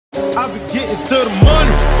I be getting to the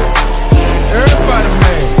money. Everybody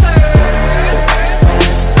mad.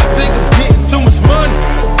 I think I'm getting too much money.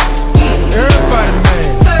 Everybody mad.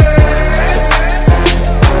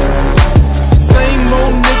 Same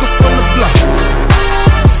old nigga from the block.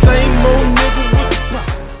 Same old nigga with the pop.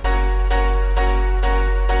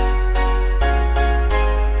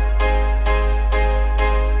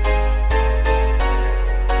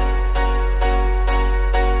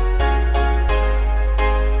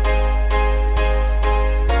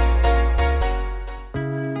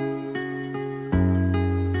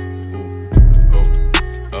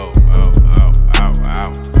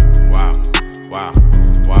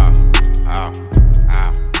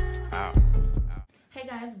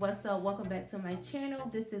 What's up? Welcome back to my channel.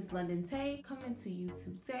 This is London coming to you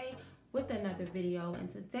today with another video. In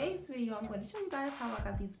today's video, I'm going to show you guys how I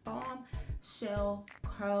got these bombshell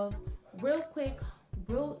curls real quick,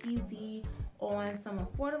 real easy on some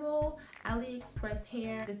affordable Aliexpress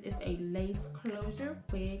hair. This is a lace closure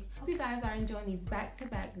wig. Hope you guys are enjoying these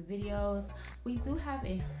back-to-back videos. We do have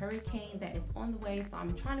a hurricane that is on the way, so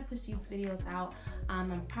I'm trying to push these videos out.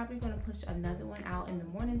 I'm probably going to push another one out in the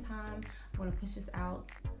morning time. I'm going to push this out.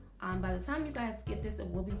 By the time you guys get this, it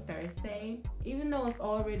will be Thursday. Even though it's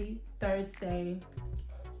already Thursday,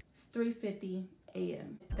 it's 3:50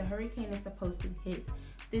 a.m. The hurricane is supposed to hit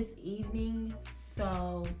this evening,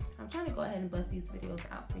 so I'm trying to go ahead and bust these videos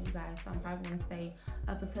out for you guys. So I'm probably gonna stay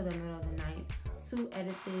up until the middle of the night to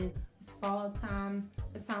edit this. It's fall time.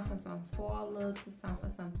 It's time for some fall looks. It's time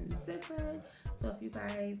for something different. So if you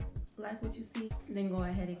guys like what you see, then go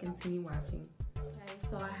ahead and continue watching. Okay,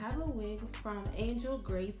 so I have a wig from Angel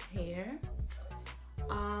Grace Hair.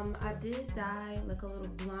 I did dye like a little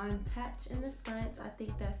blonde patch in the front. I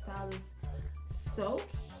think that style is so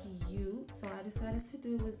cute, so I decided to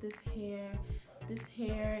do with this hair. This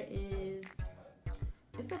hair is,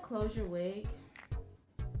 it's a closure wig.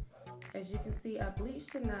 As you can see, I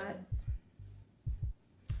bleached the knots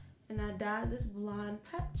and I dyed this blonde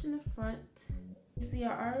patch in the front. You see,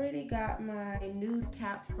 I already got my nude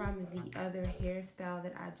cap from the other hairstyle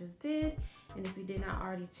that I just did, and if you did not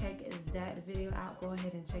already check that video out, go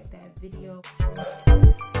ahead and check that video.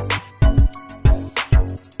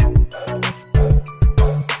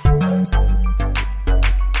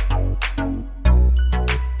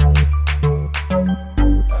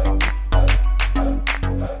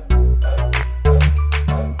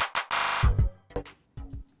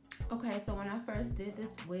 Okay, so when I first did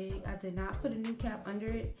this wig, I did not put a new cap under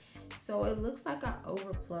it, so it looks like I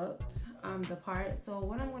overplucked the part. So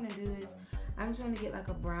what I'm going to do is I'm just going to get like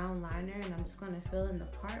a brown liner and I'm just going to fill in the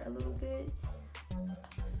part a little bit.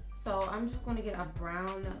 So I'm just going to get a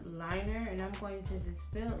brown liner and I'm going to just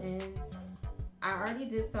fill in. I already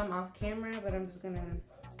did some off camera, but I'm just going to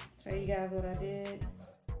show you guys what I did.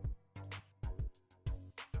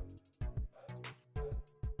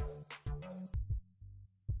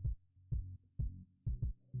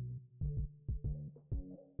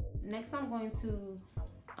 Next, I'm going to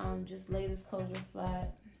just lay this closure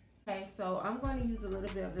flat. Okay, so I'm going to use a little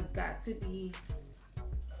bit of this Got To Be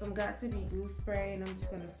glue spray, and I'm just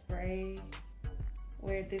going to spray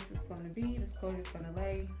where this is going to be. This closure is going to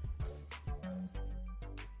lay.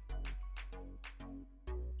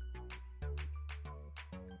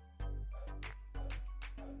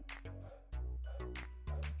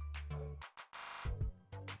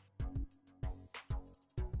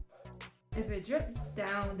 If it drips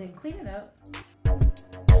down, then clean it up.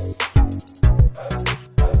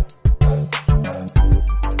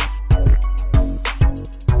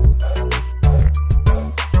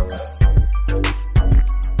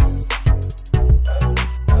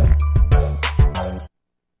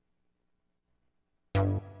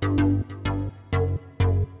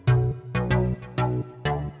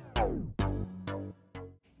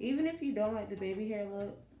 Even if you don't like the baby hair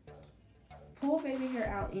look, pull baby hair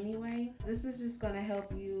out anyway. This is just going to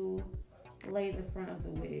help you lay the front of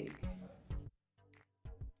the wig.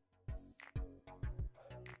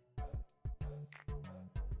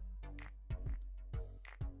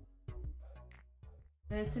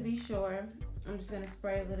 And to be sure, I'm just going to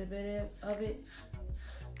spray a little bit of it.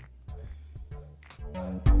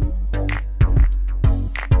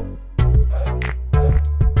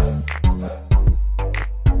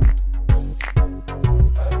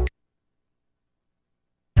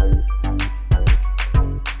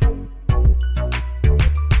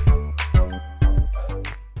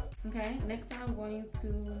 Okay, next I'm going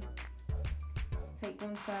to take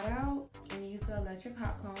one side out and use the electric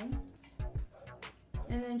hot comb,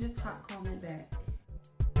 and then just hot comb it back.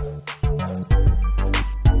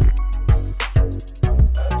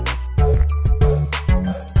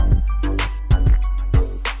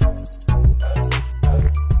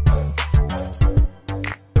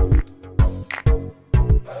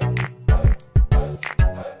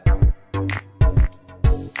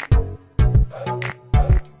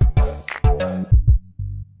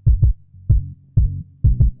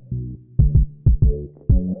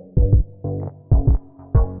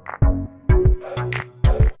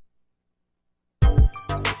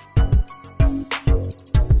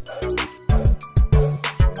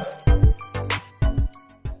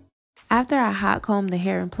 After I hot comb the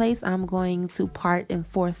hair in place, I'm going to part in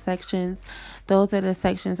 4 sections. Those are the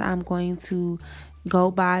sections I'm going to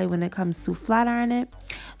go by when it comes to flat iron it.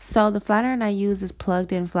 So the flat iron I use is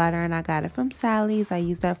plugged in flat iron. I got it from Sally's. I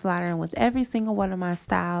use that flat iron with every single one of my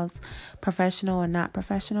styles, professional or not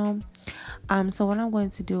professional. So what I'm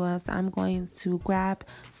going to do is I'm going to grab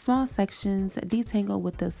small sections, detangle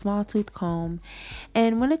with the small tooth comb.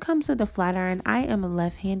 And when it comes to the flat iron, I am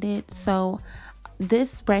left-handed, so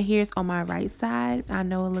this right here is on my right side. I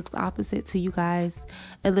know it looks opposite to you guys.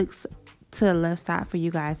 It looks to the left side for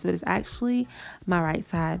you guys, but it's actually my right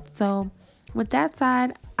side. So with that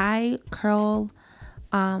side, I curl.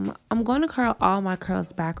 I'm going to curl all my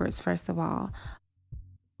curls backwards. First of all,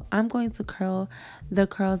 I'm going to curl the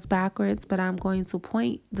curls backwards, but I'm going to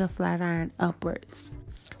point the flat iron upwards.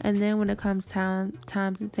 And then when it comes time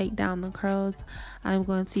to take down the curls, I'm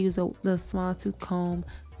going to use the small tooth comb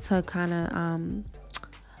to kind of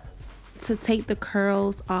to take the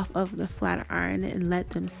curls off of the flat iron and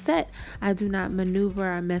let them set. I do not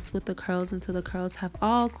maneuver or mess with the curls until the curls have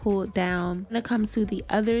all cooled down. When it comes to the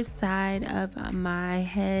other side of my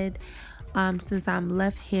head, since I'm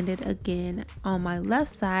left-handed again, on my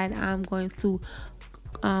left side, I'm going to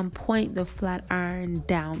point the flat iron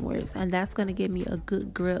downwards, and that's going to give me a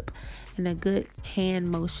good grip and a good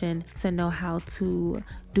hand motion to know how to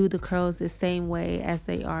do the curls the same way as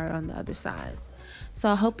they are on the other side. So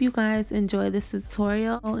I hope you guys enjoy this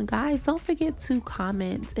tutorial. And guys, don't forget to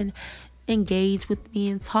comment and engage with me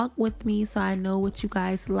and talk with me so I know what you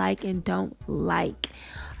guys like and don't like.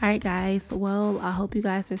 All right guys, well, I hope you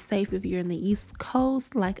guys are safe if you're in the East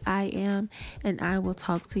Coast like I am, and I will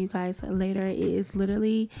talk to you guys later. It is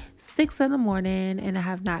literally 6 in the morning and I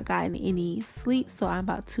have not gotten any sleep, so I'm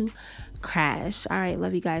about to crash. All right,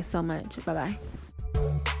 love you guys so much. Bye bye.